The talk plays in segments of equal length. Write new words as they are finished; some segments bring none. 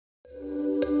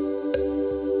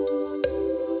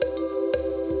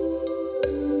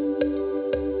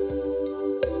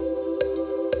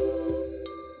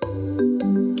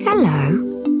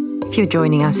you're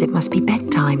joining us, it must be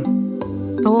bedtime.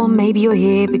 Or maybe you're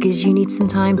here because you need some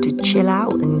time to chill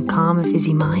out and calm a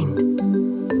fizzy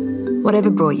mind.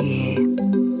 Whatever brought you here,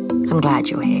 I'm glad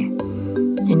you're here.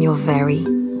 And you're very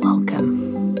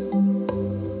welcome.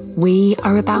 We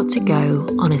are about to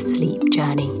go on a sleep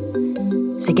journey.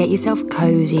 So get yourself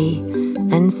cozy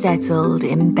and settled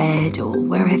in bed or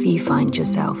wherever you find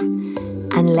yourself.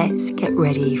 And let's get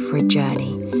ready for a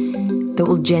journey that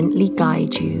will gently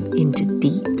guide you into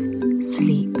deep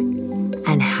sleep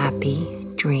and happy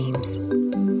dreams.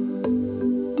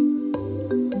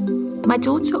 My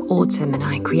daughter Autumn and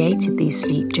I created these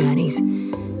sleep journeys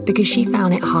because she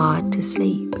found it hard to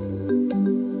sleep.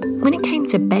 When it came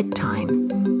to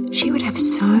bedtime, she would have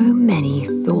so many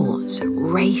thoughts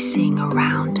racing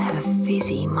around her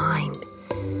fizzy mind.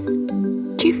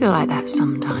 Do you feel like that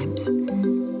sometimes?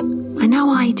 I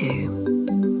know I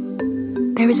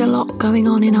do. There is a lot going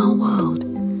on in our world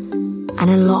and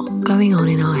a lot going on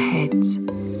in our heads.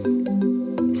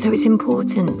 So it's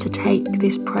important to take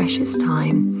this precious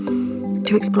time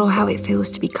to explore how it feels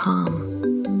to be calm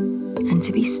and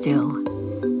to be still.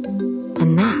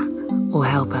 And that will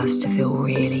help us to feel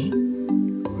really,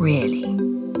 really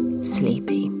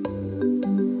sleepy.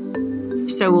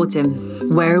 So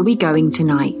Autumn, where are we going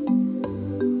tonight?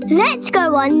 Let's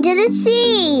go under the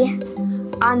sea.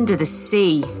 Under the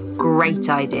sea. Great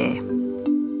idea.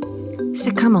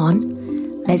 So come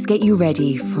on, let's get you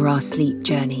ready for our sleep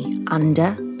journey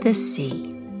under the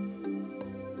sea.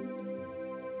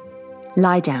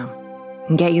 Lie down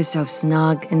and get yourself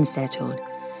snug and settled,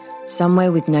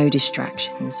 somewhere with no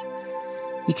distractions.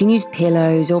 You can use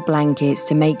pillows or blankets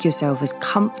to make yourself as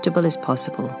comfortable as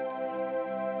possible.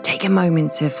 Take a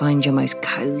moment to find your most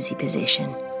cozy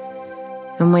position.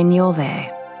 And when you're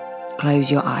there,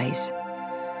 close your eyes.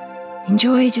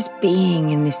 Enjoy just being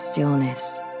in this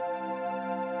stillness.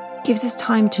 It gives us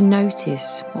time to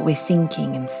notice what we're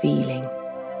thinking and feeling.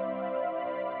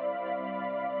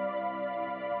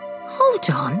 Hold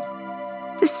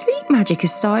on, the sleep magic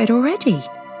has started already.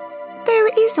 There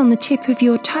it is on the tip of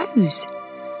your toes.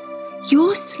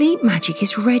 Your sleep magic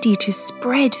is ready to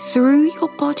spread through your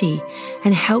body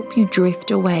and help you drift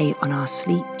away on our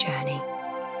sleep journey.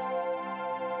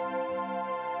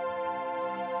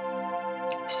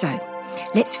 So,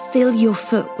 let's fill your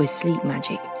foot with sleep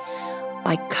magic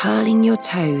by curling your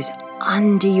toes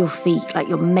under your feet like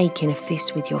you're making a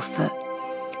fist with your foot.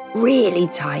 Really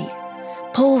tight.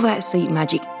 Pull that sleep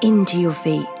magic into your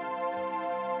feet.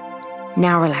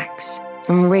 Now relax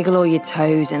and wriggle all your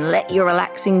toes and let your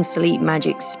relaxing sleep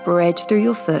magic spread through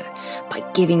your foot by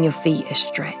giving your feet a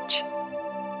stretch.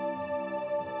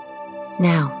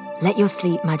 Now, let your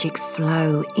sleep magic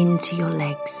flow into your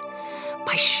legs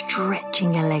by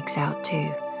stretching your legs out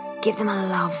too. Give them a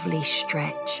lovely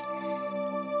stretch.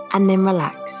 And then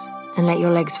relax and let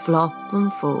your legs flop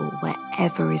and fall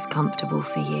wherever is comfortable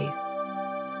for you.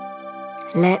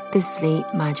 Let the sleep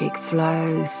magic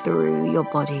flow through your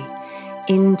body,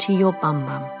 into your bum,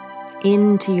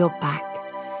 into your back.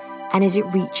 And as it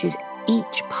reaches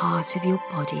each part of your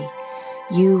body,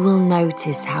 you will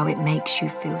notice how it makes you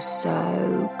feel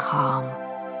so calm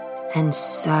and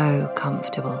so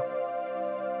comfortable.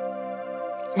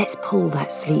 Let's pull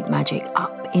that sleep magic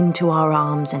up into our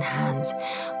arms and hands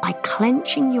by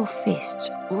clenching your fists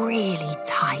really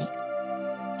tight.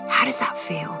 How does that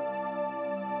feel?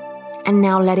 And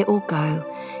now let it all go.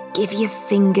 Give your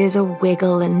fingers a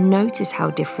wiggle and notice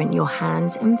how different your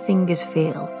hands and fingers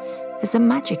feel as the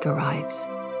magic arrives.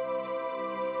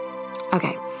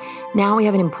 Okay, now we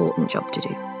have an important job to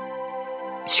do.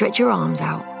 Stretch your arms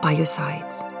out by your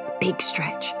sides. Big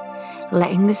stretch.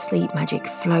 Letting the sleep magic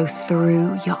flow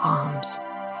through your arms.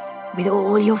 With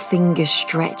all your fingers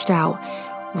stretched out,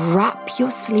 wrap your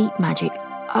sleep magic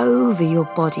over your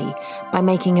body by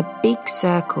making a big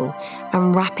circle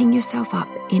and wrapping yourself up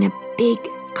in a big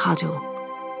cuddle.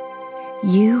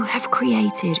 You have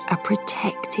created a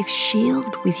protective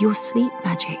shield with your sleep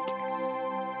magic.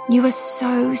 You are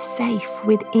so safe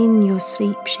within your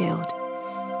sleep shield.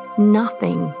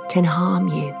 Nothing can harm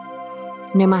you.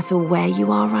 No matter where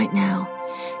you are right now,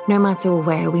 no matter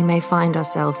where we may find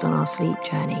ourselves on our sleep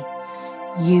journey,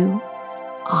 you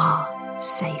are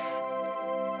safe.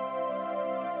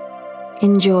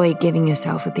 Enjoy giving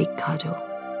yourself a big cuddle.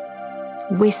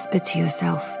 Whisper to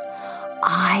yourself,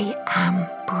 I am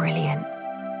brilliant.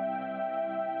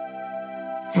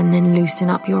 And then loosen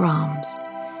up your arms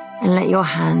and let your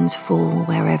hands fall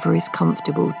wherever is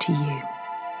comfortable to you.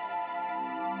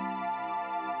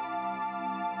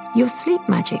 Your sleep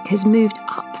magic has moved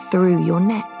up through your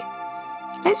neck.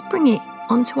 Let's bring it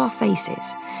onto our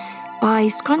faces by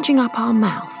scrunching up our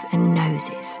mouth and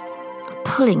noses.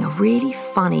 pulling a really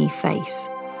funny face.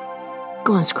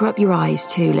 Go on, screw up your eyes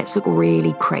too. Let's look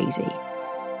really crazy.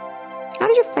 How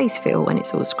does your face feel when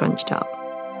it's all scrunched up?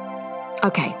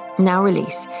 Okay, now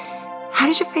release. How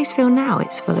does your face feel now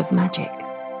it's full of magic?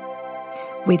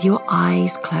 With your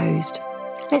eyes closed,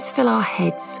 let's fill our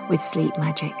heads with sleep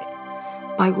magic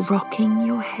by rocking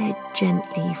your head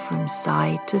gently from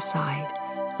side to side,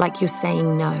 like you're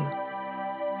saying no,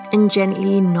 and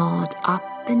gently nod up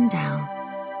and down,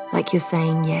 like you're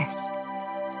saying yes.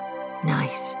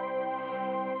 Nice.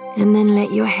 And then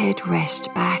let your head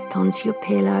rest back onto your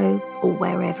pillow or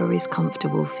wherever is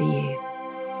comfortable for you.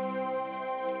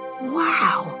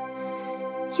 Wow!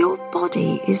 Your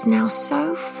body is now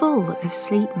so full of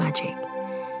sleep magic,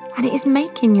 and it is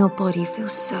making your body feel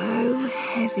so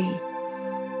heavy,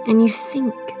 and you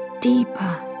sink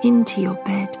deeper into your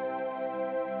bed.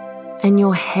 And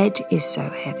your head is so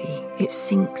heavy, it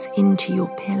sinks into your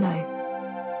pillow.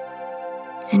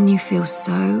 And you feel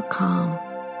so calm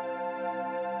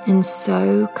and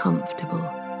so comfortable,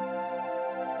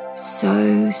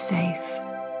 so safe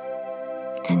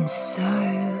and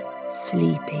so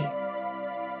sleepy.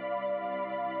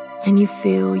 And you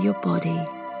feel your body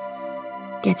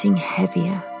getting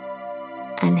heavier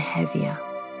and heavier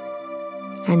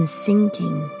and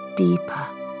sinking deeper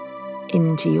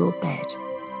into your bed.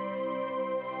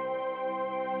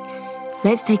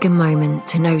 Let's take a moment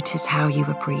to notice how you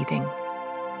are breathing.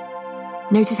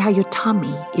 Notice how your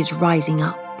tummy is rising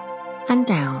up and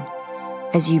down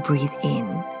as you breathe in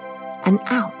and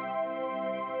out.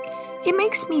 It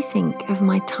makes me think of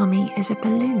my tummy as a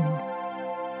balloon.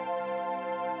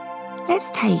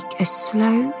 Let's take a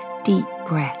slow, deep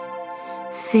breath,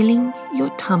 filling your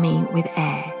tummy with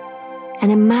air,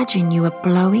 and imagine you are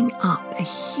blowing up a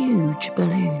huge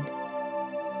balloon.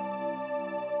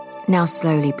 Now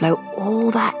slowly blow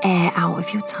all that air out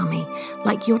of your tummy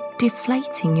like you're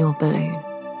deflating your balloon.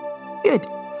 Good.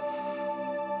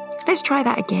 Let's try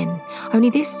that again, only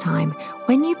this time,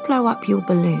 when you blow up your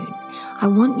balloon, I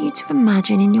want you to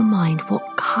imagine in your mind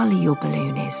what colour your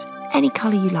balloon is. Any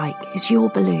colour you like is your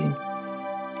balloon.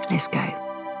 Let's go.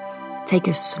 Take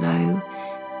a slow,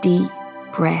 deep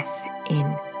breath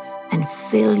in and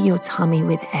fill your tummy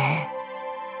with air.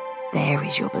 There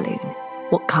is your balloon.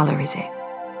 What colour is it?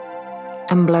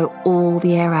 And blow all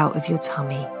the air out of your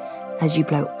tummy as you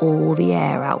blow all the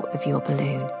air out of your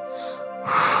balloon.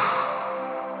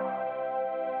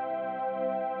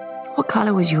 What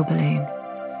colour was your balloon?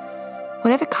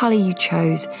 Whatever colour you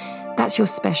chose, that's your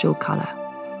special colour.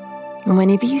 And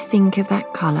whenever you think of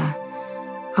that colour,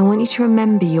 I want you to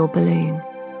remember your balloon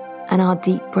and our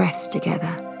deep breaths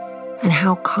together and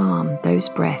how calm those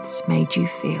breaths made you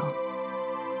feel.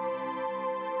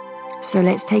 So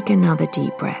let's take another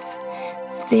deep breath,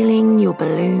 filling your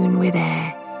balloon with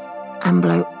air, and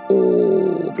blow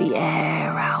all the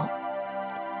air out.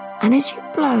 And as you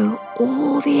blow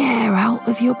all the air out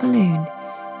of your balloon,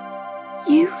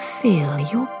 you feel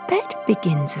your bed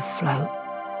begin to float.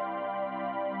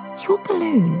 Your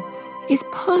balloon is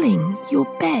pulling your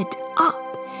bed up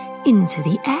into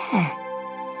the air.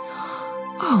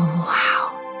 Oh,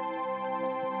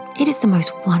 wow. It is the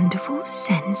most wonderful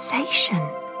sensation.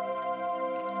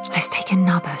 Let's take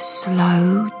another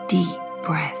slow, deep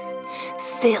breath.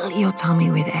 Fill your tummy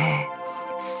with air.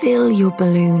 Fill your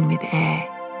balloon with air.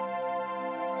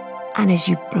 And as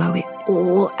you blow it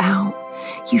all out,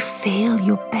 you feel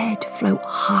your bed float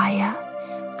higher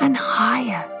and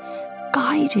higher,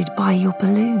 guided by your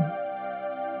balloon.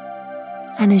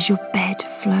 And as your bed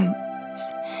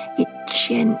floats, it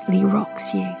gently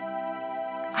rocks you,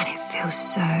 and it feels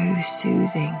so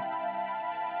soothing.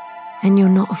 And you're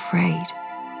not afraid,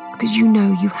 because you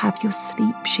know you have your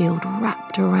sleep shield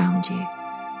wrapped around you.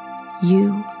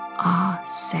 You are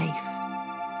safe.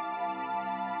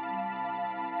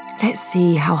 Let's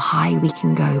see how high we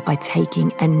can go by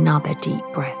taking another deep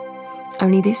breath.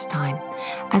 Only this time,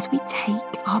 as we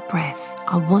take our breath,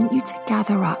 I want you to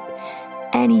gather up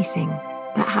anything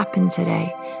that happened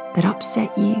today that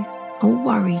upset you or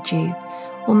worried you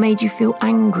or made you feel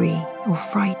angry or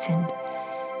frightened.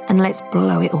 And let's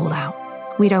blow it all out.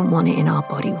 We don't want it in our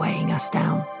body weighing us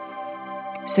down.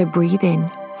 So breathe in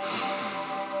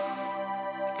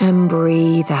and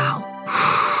breathe out,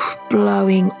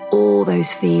 blowing all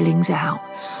those feelings out.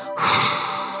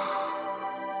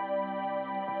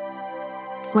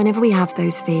 Whenever we have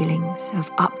those feelings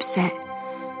of upset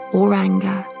or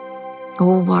anger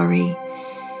or worry,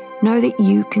 know that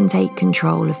you can take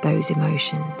control of those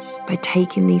emotions by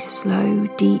taking these slow,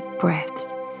 deep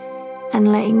breaths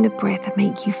and letting the breath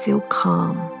make you feel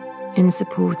calm and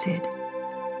supported.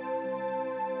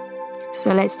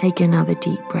 So let's take another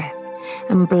deep breath,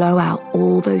 and blow out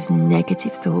all those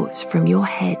negative thoughts from your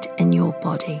head and your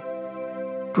body.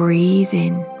 Breathe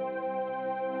in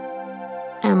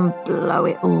and blow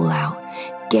it all out.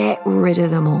 Get rid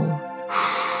of them all.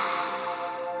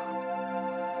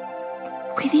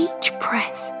 With each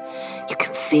breath, you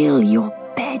can feel your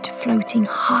bed floating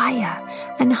higher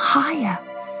and higher.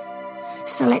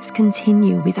 So let's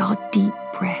continue with our deep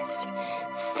breaths,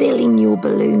 filling your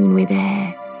balloon with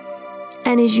air.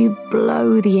 And as you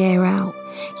blow the air out,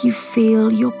 you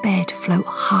feel your bed float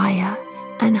higher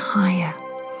and higher,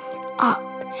 up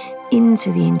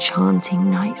into the enchanting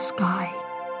night sky.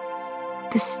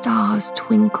 The stars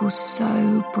twinkle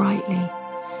so brightly,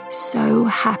 so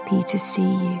happy to see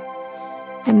you,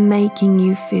 and making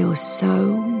you feel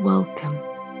so welcome.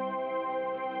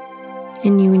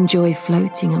 And you enjoy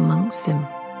floating amongst them,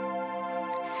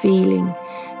 feeling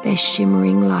their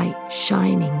shimmering light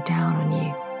shining down on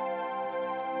you.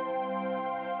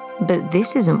 But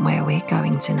this isn't where we're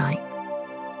going tonight,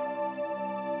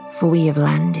 for we have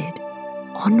landed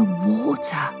on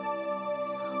water.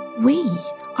 We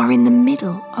are in the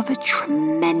middle of a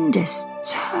tremendous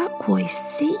turquoise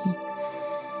sea,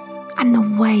 and the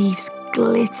waves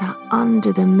glitter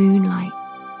under the moonlight,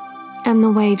 and the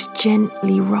waves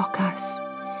gently rock us,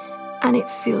 and it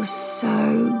feels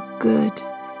so good,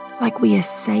 like we are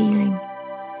sailing,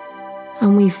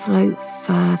 and we float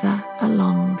further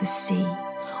along the sea,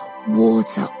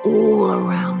 water all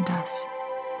around us.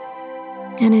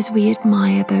 And as we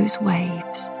admire those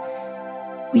waves,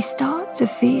 we start to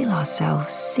feel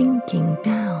ourselves sinking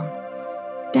down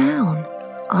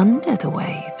under the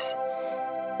waves,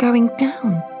 going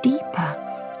down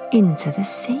deeper into the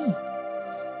sea.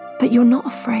 But you're not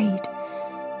afraid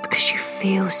because you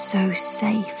feel so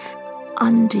safe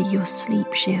under your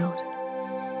sleep shield,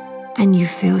 and you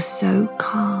feel so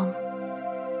calm,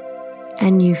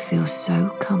 and you feel so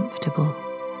comfortable,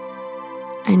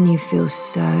 and you feel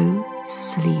so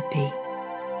sleepy.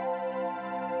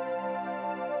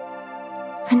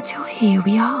 Until here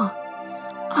we are,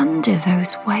 under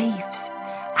those waves,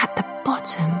 at the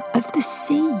bottom of the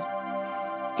sea.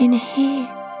 In here,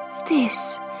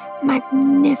 this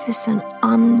magnificent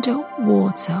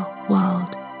underwater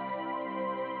world.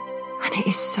 And it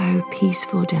is so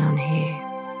peaceful down here,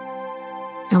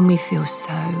 and we feel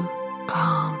so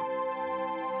calm.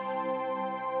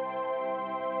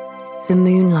 The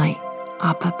moonlight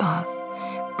up above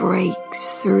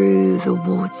breaks through the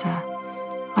water,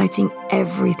 lighting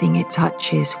everything it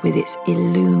touches with its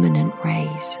illuminant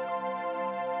rays.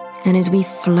 And as we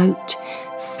float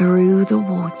through the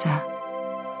water,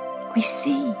 we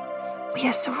see we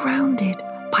are surrounded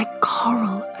by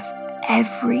coral of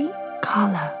every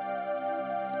colour,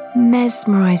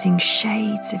 mesmerising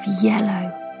shades of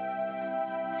yellow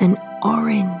and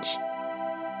orange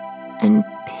and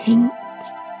pink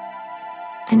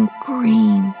and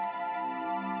green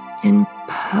and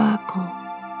purple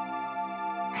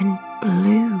and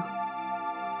blue.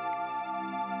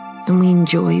 And we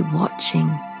enjoy watching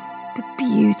the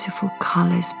beautiful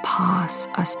colours pass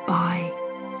us by,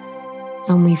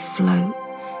 and we float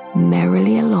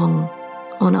merrily along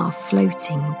on our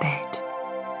floating bed.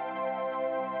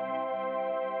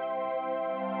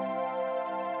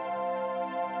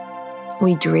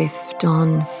 We drift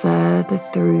on further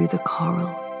through the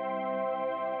coral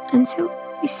until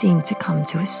we seem to come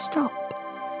to a stop.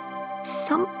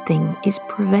 Something is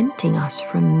preventing us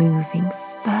from moving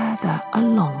further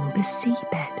along the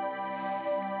seabed.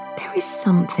 There is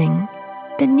something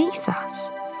beneath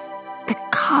us, the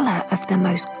colour of the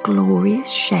most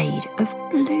glorious shade of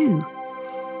blue.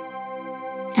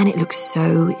 And it looks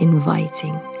so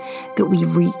inviting that we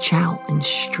reach out and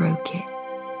stroke it.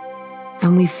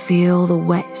 And we feel the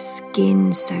wet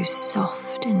skin so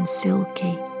soft and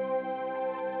silky.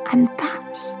 And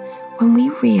that's when we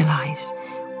realise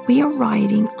we are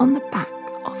riding on the back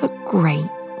of a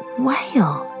great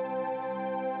whale.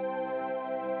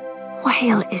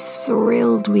 Whale is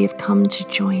thrilled we have come to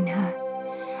join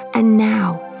her, and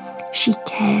now she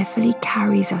carefully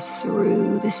carries us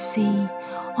through the sea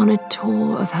on a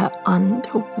tour of her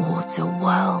underwater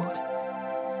world.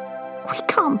 We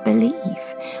can't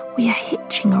believe we are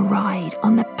hitching a ride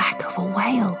on the back of a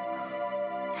whale,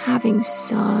 having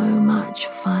so much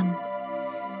fun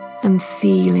and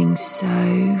feeling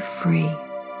so free.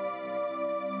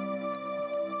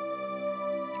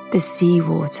 The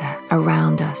seawater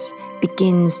around us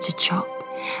begins to chop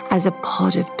as a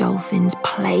pod of dolphins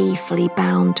playfully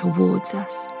bound towards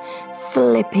us,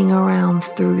 flipping around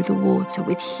through the water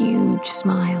with huge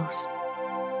smiles.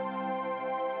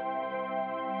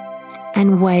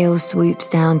 And Whale swoops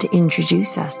down to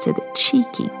introduce us to the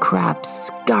cheeky crabs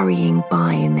scurrying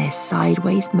by in their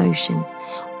sideways motion,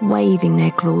 waving their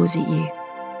claws at you.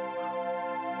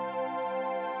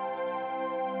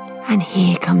 And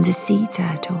here comes a sea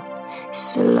turtle,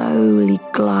 slowly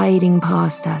gliding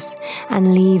past us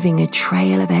and leaving a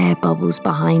trail of air bubbles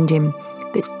behind him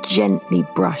that gently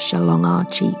brush along our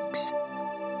cheeks.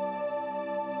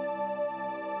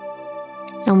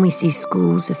 And we see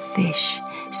schools of fish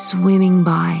swimming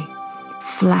by,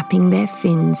 flapping their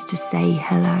fins to say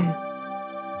hello.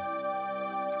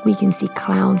 We can see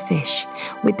clownfish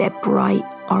with their bright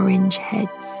orange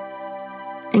heads,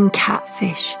 and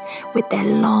catfish with their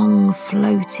long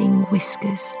floating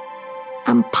whiskers,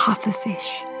 and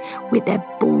pufferfish with their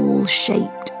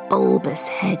ball-shaped bulbous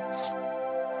heads.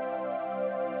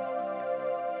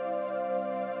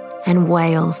 And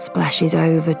Whale splashes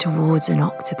over towards an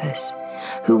octopus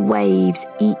who waves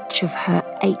each of her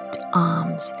 8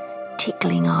 arms,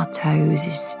 tickling our toes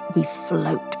as we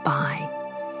float by.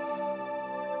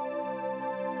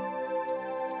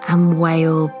 And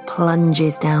Whale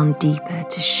plunges down deeper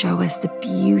to show us the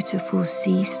beautiful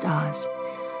sea stars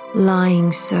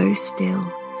lying so still,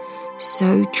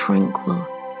 so tranquil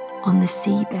on the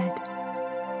seabed.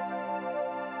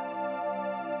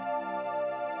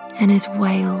 And as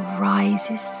Whale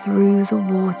rises through the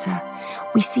water,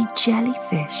 we see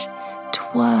jellyfish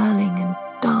twirling and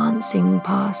dancing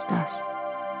past us.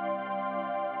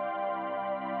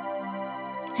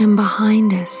 And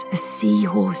behind us are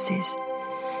seahorses,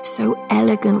 so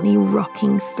elegantly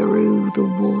rocking through the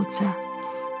water,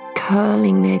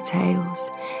 curling their tails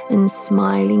and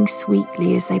smiling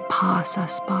sweetly as they pass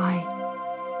us by.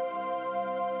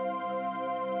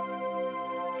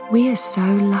 We are so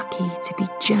lucky to be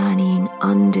journeying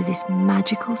under this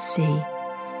magical sea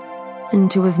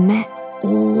and to have met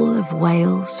all of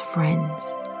Whale's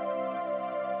friends.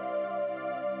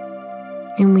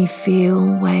 And we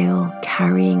feel Whale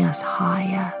carrying us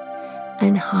higher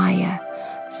and higher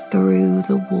through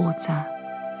the water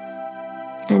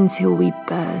until we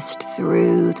burst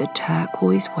through the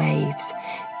turquoise waves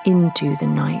into the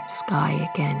night sky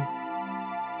again.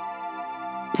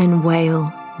 And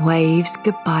Whale waves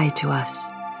goodbye to us,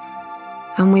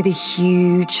 and with a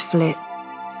huge flip,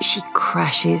 she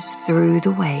crashes through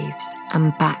the waves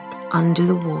and back under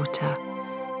the water,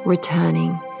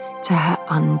 returning to her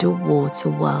underwater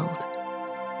world.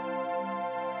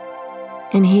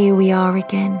 And here we are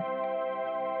again,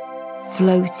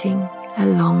 floating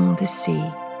along the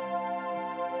sea.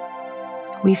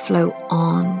 We float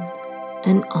on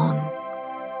and on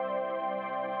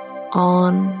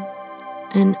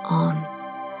and on.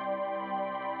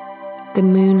 The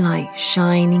moonlight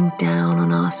shining down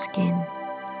on our skin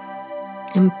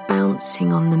and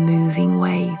bouncing on the moving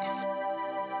waves.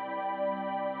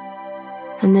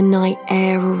 And the night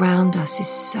air around us is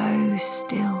so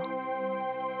still.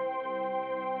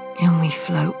 And we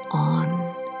float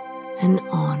on and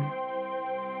on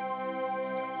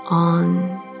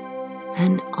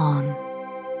and on.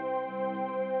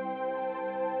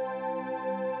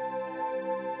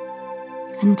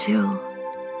 Until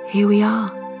here we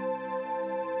are,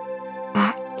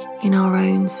 back in our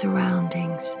own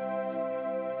surroundings,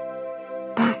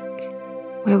 back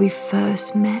where we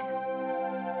first met.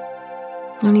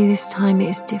 Only this time it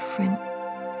is different,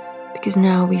 because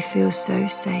now we feel so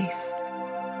safe,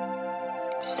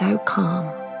 so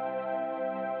calm,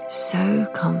 so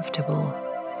comfortable,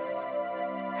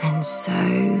 and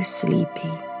so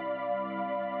sleepy.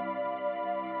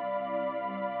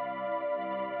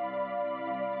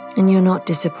 And you're not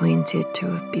disappointed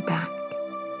to be back,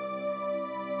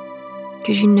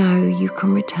 because you know you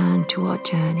can return to our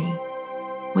journey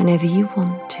whenever you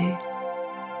want to,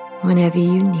 whenever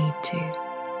you need to.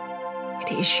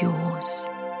 It is yours,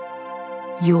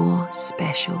 your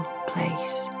special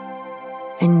place,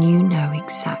 and you know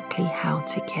exactly how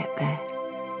to get there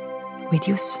with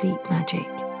your sleep magic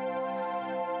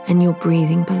and your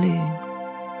breathing balloon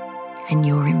and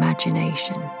your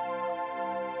imagination.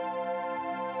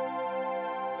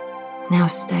 Now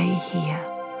stay here,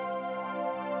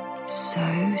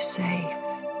 so safe,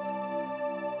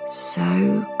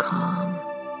 so calm,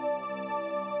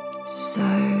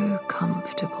 so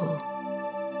comfortable,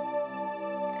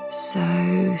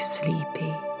 so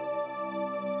sleepy,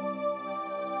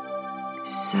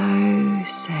 so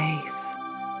safe,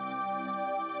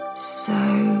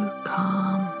 so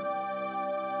calm,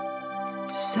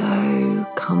 so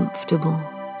comfortable,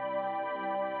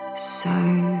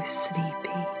 so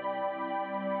sleepy.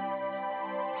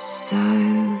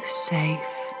 So safe,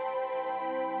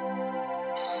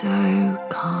 so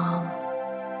calm,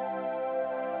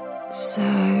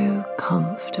 so comfortable.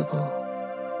 comfortable,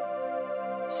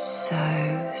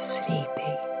 so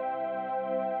sleepy.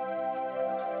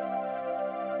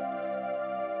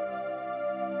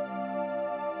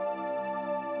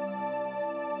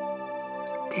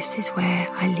 This is where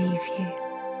I leave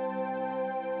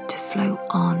you to float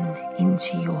on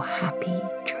into your happy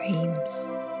dreams.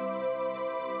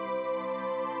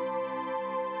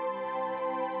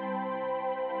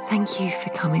 Thank you for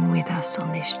coming with us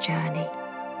on this journey.